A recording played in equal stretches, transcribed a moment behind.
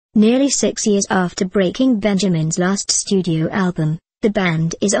Nearly 6 years after Breaking Benjamin's last studio album, the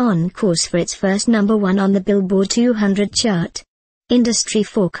band is on course for its first #1 on the Billboard 200 chart. Industry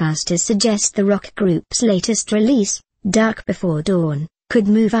forecasters suggest the rock group's latest release, Dark Before Dawn, could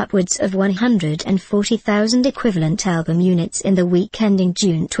move upwards of 140,000 equivalent album units in the week ending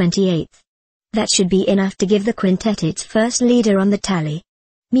June 28. That should be enough to give the quintet its first leader on the tally.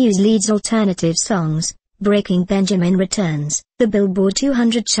 Muse leads alternative songs. Breaking Benjamin returns. The Billboard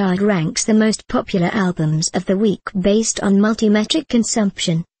 200 chart ranks the most popular albums of the week based on multimetric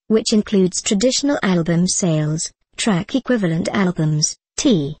consumption, which includes traditional album sales, track equivalent albums,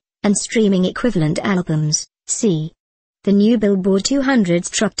 T, and streaming equivalent albums, C. The new Billboard 200's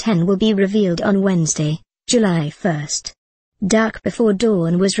Top 10 will be revealed on Wednesday, July 1. Dark Before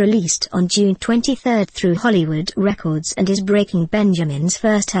Dawn was released on June 23 through Hollywood Records and is Breaking Benjamin's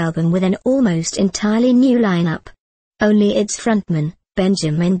first album with an almost entirely new lineup. Only its frontman,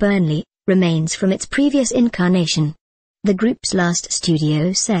 Benjamin Burnley, remains from its previous incarnation. The group's last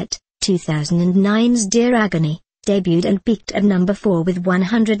studio set, 2009's Dear Agony, debuted and peaked at number 4 with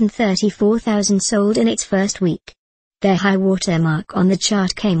 134,000 sold in its first week. Their high watermark on the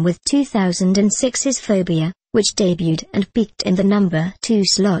chart came with 2006's Phobia, which debuted and peaked in the number 2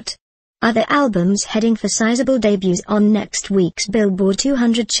 slot. Other albums heading for sizable debuts on next week's Billboard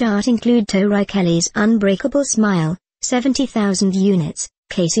 200 chart include Tori Kelly's Unbreakable Smile, 70,000 units,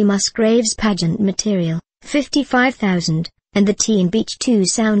 Casey Musgrave's Pageant Material, 55,000, and the Teen Beach 2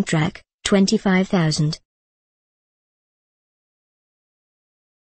 soundtrack, 25,000.